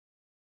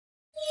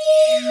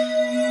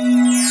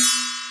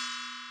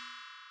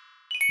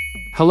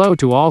Hello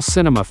to all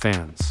cinema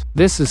fans.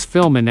 This is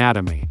Film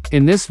Anatomy.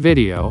 In this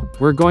video,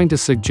 we're going to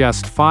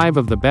suggest 5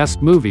 of the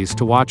best movies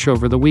to watch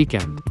over the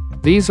weekend.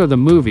 These are the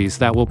movies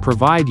that will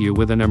provide you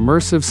with an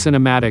immersive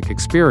cinematic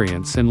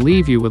experience and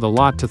leave you with a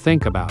lot to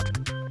think about.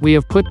 We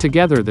have put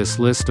together this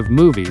list of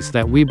movies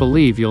that we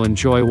believe you'll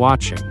enjoy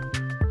watching.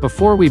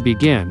 Before we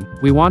begin,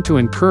 we want to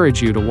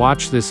encourage you to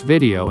watch this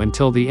video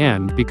until the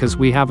end because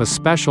we have a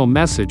special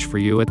message for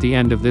you at the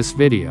end of this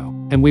video.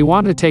 And we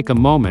want to take a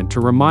moment to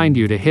remind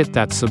you to hit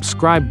that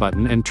subscribe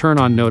button and turn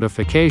on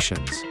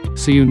notifications,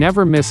 so you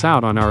never miss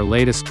out on our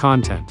latest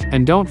content.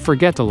 And don't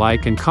forget to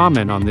like and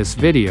comment on this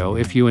video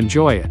if you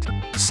enjoy it.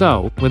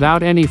 So,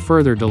 without any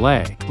further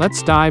delay,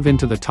 let's dive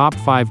into the top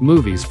 5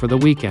 movies for the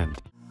weekend.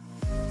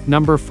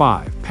 Number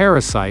 5.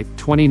 Parasite,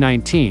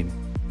 2019.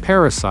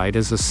 Parasite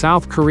is a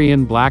South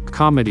Korean black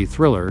comedy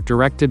thriller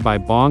directed by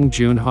Bong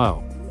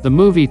Joon-ho. The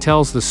movie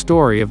tells the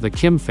story of the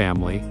Kim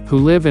family, who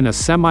live in a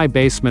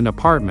semi-basement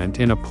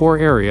apartment in a poor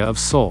area of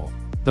Seoul.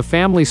 The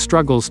family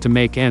struggles to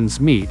make ends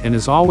meet and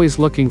is always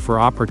looking for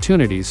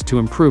opportunities to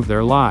improve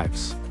their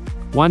lives.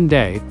 One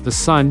day, the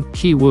son,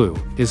 Ki-woo,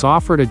 is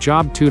offered a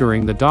job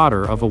tutoring the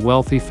daughter of a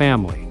wealthy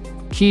family.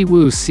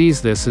 Ki-woo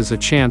sees this as a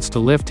chance to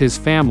lift his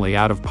family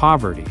out of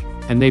poverty,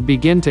 and they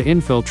begin to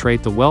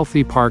infiltrate the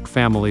wealthy Park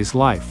family's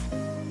life.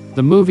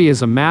 The movie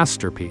is a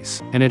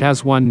masterpiece, and it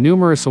has won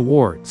numerous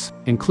awards,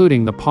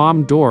 including the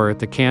Palme d'Or at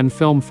the Cannes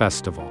Film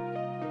Festival.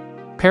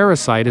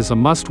 Parasite is a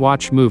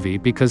must-watch movie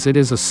because it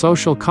is a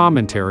social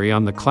commentary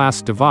on the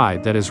class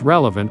divide that is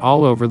relevant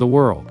all over the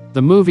world.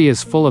 The movie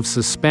is full of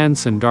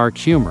suspense and dark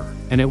humor,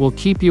 and it will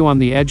keep you on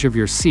the edge of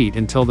your seat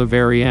until the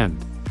very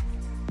end.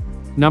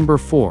 Number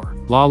 4.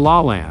 La La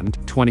Land,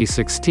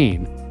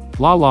 2016.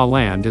 La La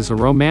Land is a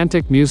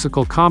romantic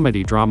musical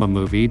comedy drama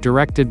movie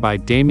directed by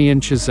Damien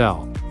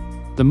Chazelle.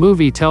 The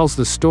movie tells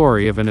the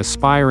story of an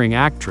aspiring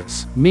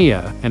actress,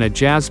 Mia, and a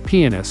jazz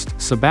pianist,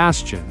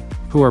 Sebastian,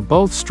 who are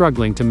both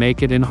struggling to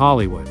make it in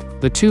Hollywood.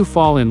 The two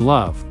fall in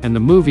love, and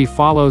the movie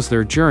follows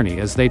their journey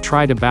as they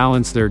try to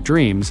balance their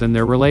dreams and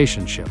their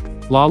relationship.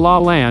 La La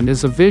Land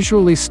is a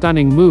visually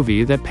stunning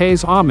movie that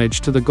pays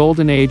homage to the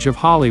golden age of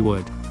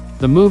Hollywood.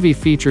 The movie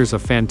features a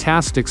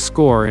fantastic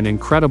score and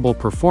incredible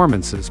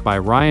performances by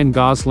Ryan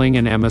Gosling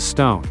and Emma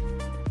Stone.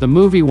 The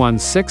movie won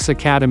 6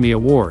 Academy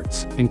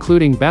Awards,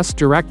 including Best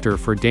Director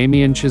for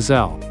Damien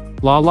Chazelle.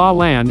 La La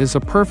Land is a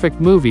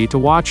perfect movie to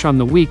watch on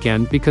the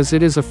weekend because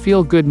it is a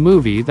feel-good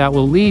movie that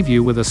will leave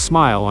you with a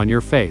smile on your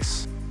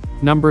face.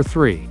 Number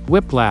 3.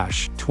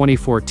 Whiplash,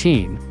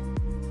 2014.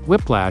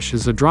 Whiplash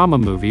is a drama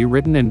movie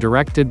written and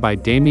directed by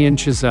Damien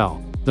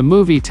Chazelle. The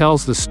movie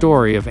tells the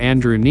story of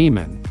Andrew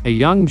Neiman, a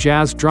young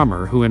jazz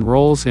drummer who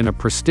enrolls in a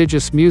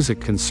prestigious music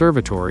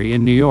conservatory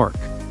in New York.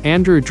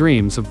 Andrew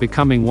dreams of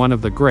becoming one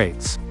of the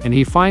greats, and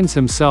he finds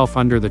himself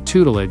under the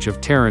tutelage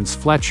of Terence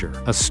Fletcher,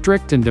 a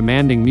strict and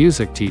demanding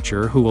music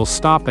teacher who will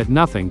stop at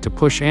nothing to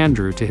push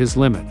Andrew to his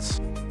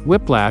limits.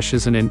 Whiplash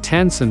is an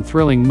intense and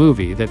thrilling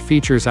movie that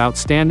features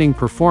outstanding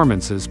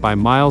performances by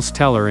Miles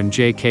Teller and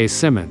J.K.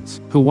 Simmons,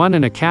 who won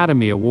an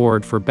Academy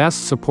Award for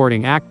Best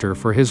Supporting Actor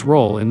for his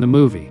role in the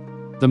movie.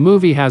 The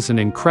movie has an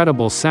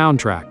incredible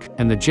soundtrack,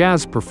 and the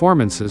jazz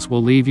performances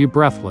will leave you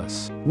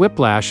breathless.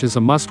 Whiplash is a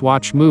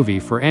must-watch movie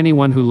for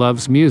anyone who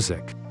loves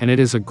music, and it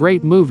is a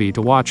great movie to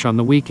watch on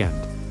the weekend.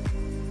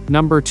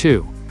 Number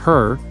 2.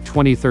 Her,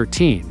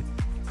 2013.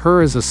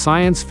 Her is a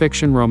science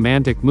fiction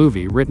romantic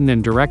movie written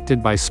and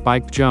directed by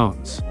Spike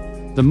Jonze.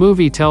 The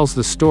movie tells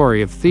the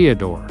story of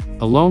Theodore,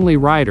 a lonely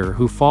writer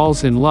who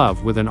falls in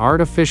love with an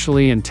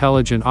artificially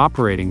intelligent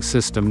operating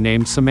system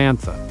named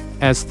Samantha.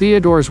 As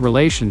Theodore's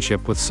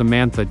relationship with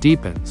Samantha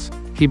deepens,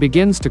 he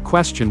begins to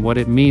question what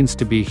it means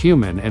to be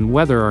human and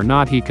whether or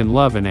not he can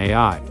love an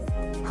AI.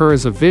 Her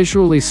is a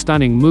visually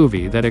stunning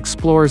movie that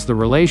explores the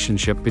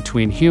relationship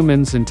between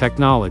humans and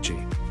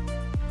technology.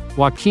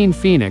 Joaquin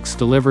Phoenix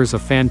delivers a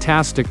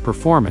fantastic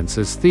performance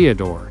as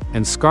Theodore,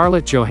 and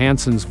Scarlett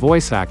Johansson's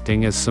voice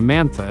acting as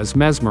Samantha is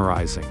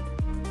mesmerizing.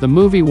 The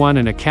movie won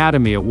an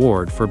Academy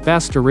Award for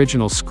Best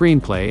Original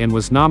Screenplay and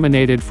was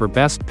nominated for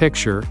Best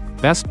Picture,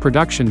 Best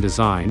Production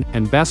Design,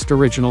 and Best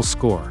Original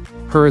Score.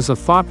 Her is a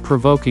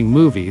thought-provoking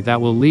movie that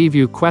will leave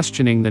you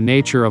questioning the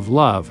nature of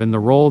love and the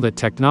role that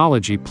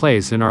technology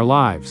plays in our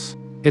lives.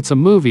 It's a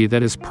movie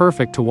that is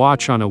perfect to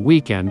watch on a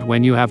weekend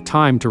when you have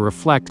time to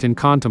reflect and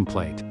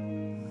contemplate.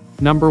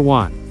 Number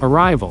 1.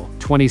 Arrival,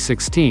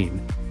 2016.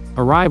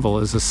 Arrival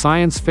is a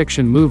science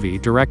fiction movie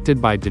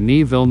directed by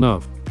Denis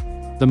Villeneuve.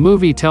 The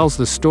movie tells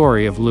the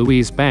story of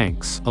Louise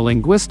Banks, a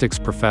linguistics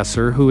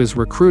professor who is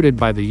recruited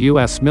by the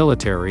U.S.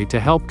 military to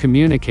help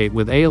communicate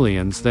with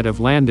aliens that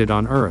have landed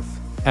on Earth.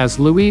 As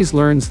Louise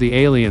learns the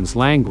aliens'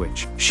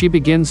 language, she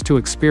begins to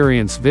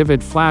experience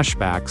vivid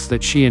flashbacks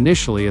that she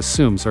initially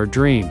assumes are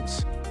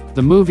dreams.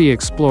 The movie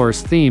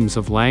explores themes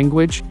of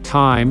language,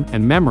 time,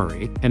 and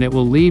memory, and it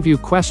will leave you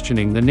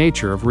questioning the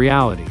nature of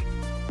reality.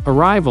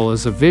 Arrival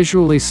is a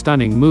visually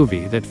stunning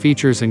movie that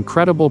features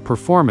incredible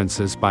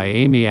performances by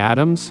Amy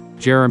Adams,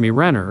 Jeremy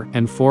Renner,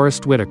 and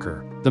Forest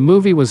Whitaker. The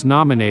movie was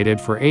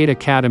nominated for 8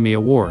 Academy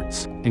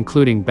Awards,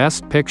 including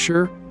Best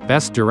Picture,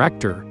 Best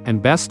Director,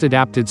 and Best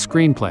Adapted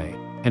Screenplay,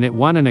 and it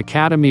won an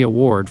Academy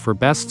Award for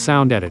Best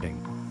Sound Editing.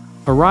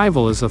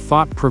 Arrival is a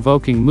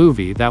thought-provoking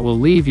movie that will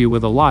leave you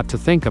with a lot to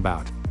think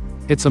about.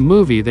 It's a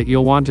movie that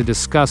you'll want to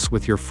discuss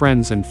with your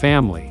friends and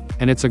family,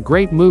 and it's a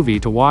great movie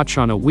to watch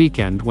on a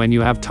weekend when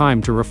you have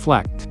time to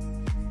reflect.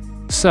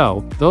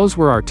 So, those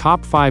were our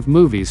top 5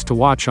 movies to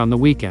watch on the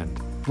weekend.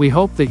 We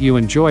hope that you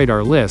enjoyed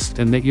our list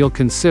and that you'll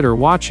consider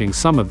watching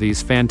some of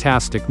these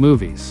fantastic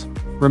movies.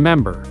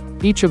 Remember,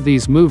 each of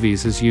these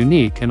movies is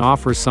unique and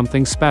offers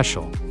something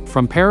special.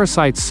 From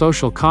Parasite's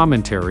social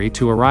commentary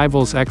to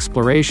Arrival's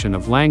exploration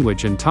of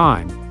language and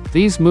time,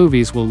 these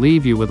movies will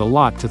leave you with a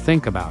lot to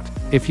think about.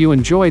 If you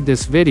enjoyed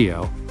this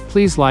video,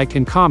 please like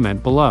and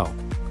comment below.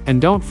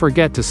 And don't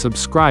forget to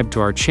subscribe to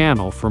our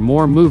channel for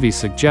more movie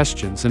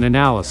suggestions and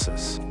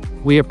analysis.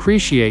 We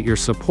appreciate your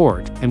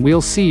support, and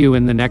we'll see you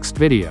in the next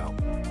video.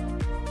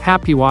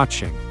 Happy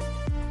watching!